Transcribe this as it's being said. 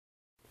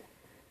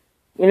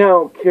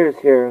Curious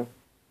here.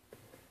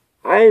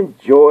 I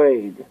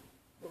enjoyed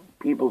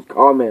people's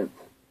comments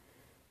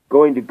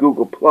going to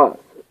Google Plus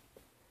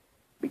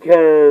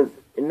because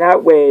in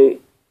that way,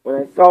 when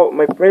I saw what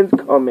my friends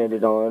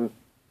commented on,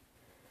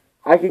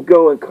 I could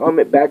go and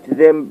comment back to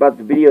them about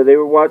the video they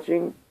were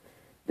watching.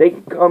 They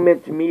could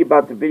comment to me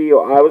about the video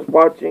I was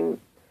watching,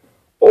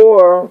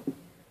 or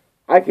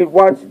I could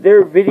watch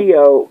their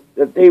video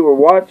that they were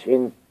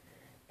watching,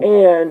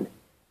 and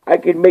I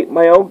could make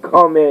my own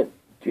comment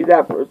to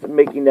that person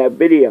making that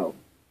video.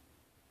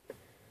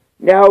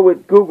 Now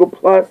with Google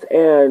Plus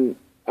and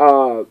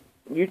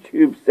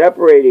YouTube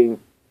separating,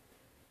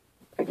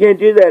 I can't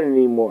do that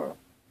anymore.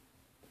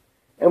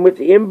 And with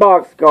the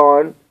inbox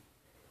gone,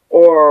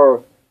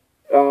 or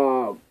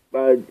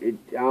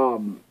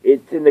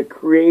it's in the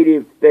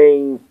creative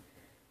thing.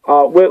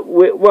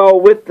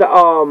 With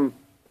the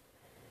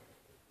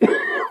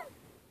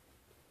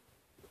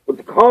with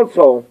the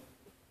console,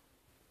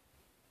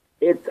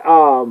 it's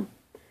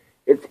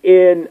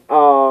in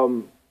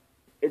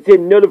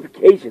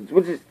notifications,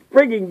 which is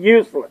friggin'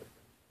 useless.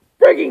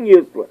 Friggin'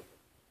 useless.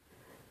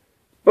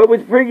 But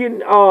with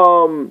friggin'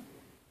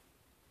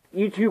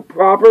 YouTube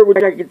proper,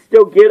 which I can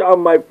still get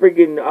on my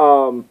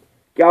friggin'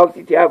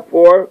 Galaxy Tab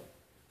 4 or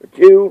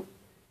 2,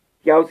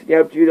 Galaxy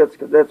Tab 2,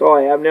 that's all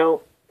I have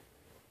now.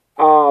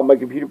 My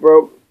computer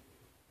broke.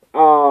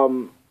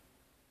 You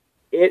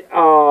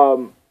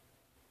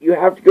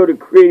have to go to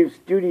Creative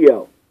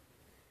Studio.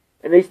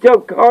 And they still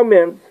have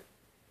comments,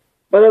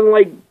 but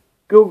unlike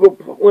Google,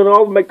 when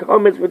all of my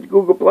comments went to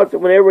Google Plus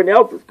and when everyone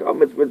else's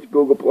comments went to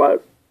Google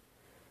Plus,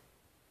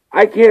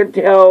 I can't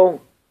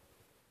tell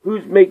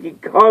who's making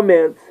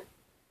comments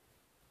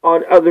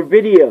on other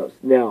videos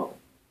now.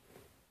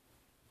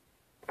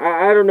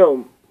 I don't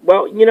know.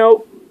 Well, you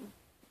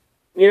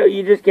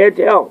just can't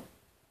tell.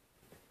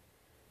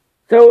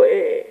 So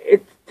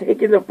it's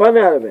taking the fun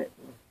out of it.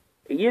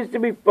 It used to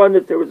be fun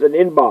that there was an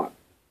inbox.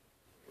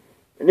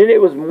 And then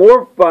it was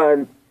more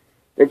fun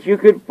that you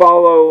could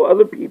follow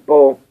other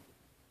people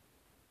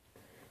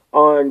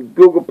on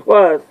Google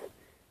Plus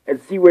and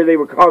see where they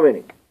were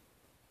commenting.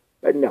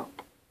 But no.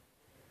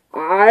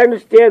 I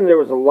understand there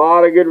was a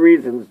lot of good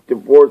reasons to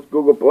force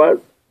Google Plus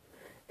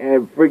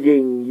and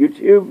frigging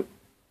YouTube.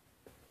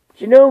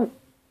 But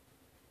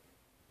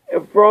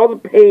for all the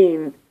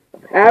pain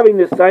of having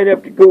to sign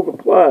up to Google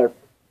Plus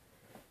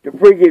to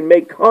friggin'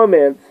 make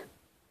comments,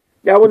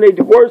 now when they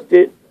divorced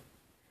it,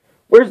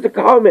 where's the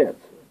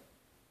comments?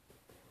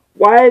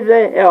 Why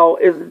the hell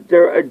isn't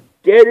there a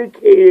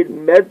dedicated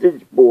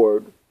message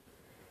board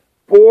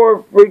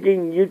for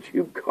frigging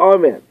YouTube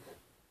comments?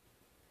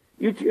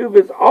 YouTube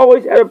has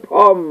always had a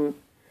problem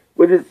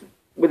with its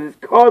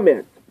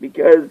comments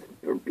because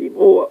for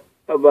people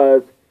of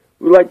us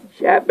who like to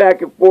chat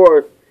back and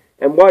forth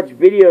and watch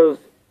videos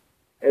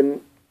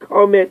and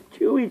comment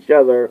to each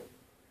other,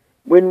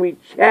 when we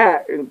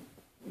chat and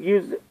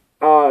use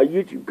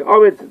YouTube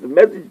comments as a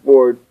message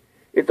board,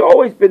 it's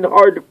always been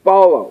hard to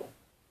follow.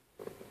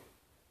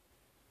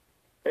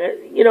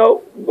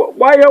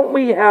 Why don't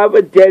we have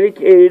a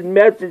dedicated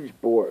message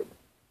board?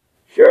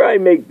 Sure, I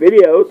make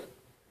videos,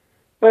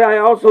 but I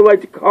also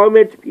like to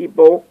comment to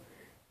people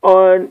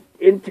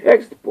in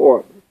text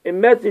form, in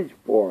message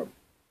form,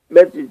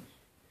 message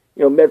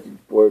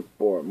board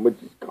form,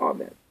 which is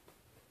comment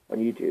on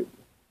YouTube.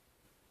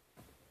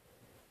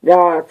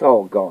 Now that's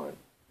all gone.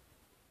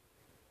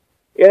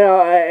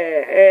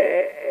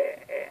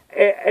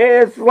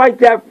 It's like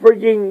that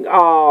frigging,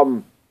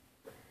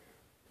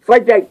 it's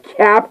like that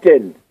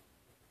captain,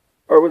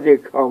 or was he a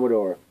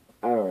Commodore?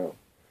 I don't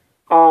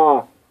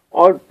know.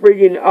 On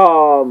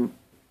friggin',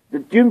 the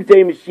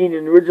Doomsday Machine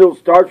in the original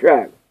Star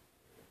Trek.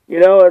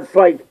 It's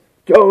like,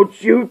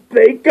 don't you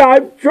think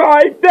I've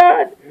tried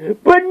that?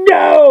 But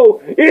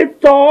no,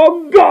 it's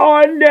all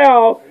gone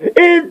now.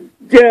 It's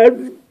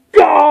just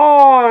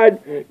gone.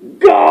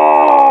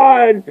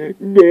 Gone.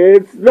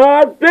 It's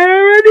not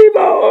there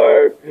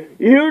anymore.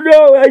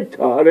 I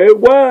thought it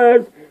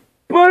was,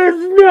 but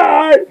it's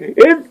not.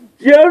 It's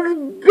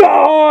just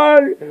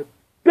gone.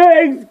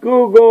 Thanks,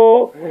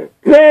 Google.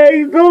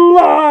 Thanks a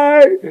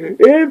lot.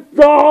 It's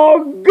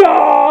all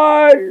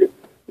gone.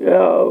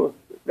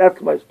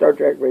 That's my Star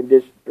Trek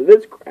rendition for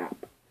this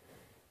crap.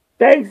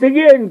 Thanks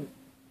again,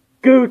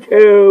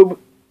 GooTube.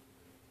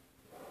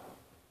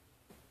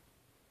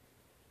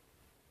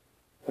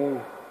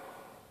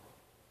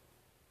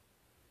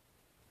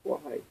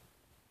 Why?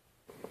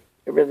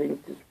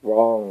 Everything's just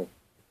wrong.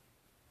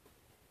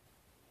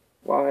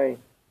 Why?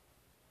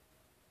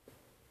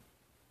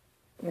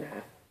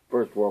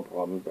 First world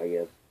problems, I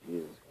guess.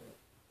 Jesus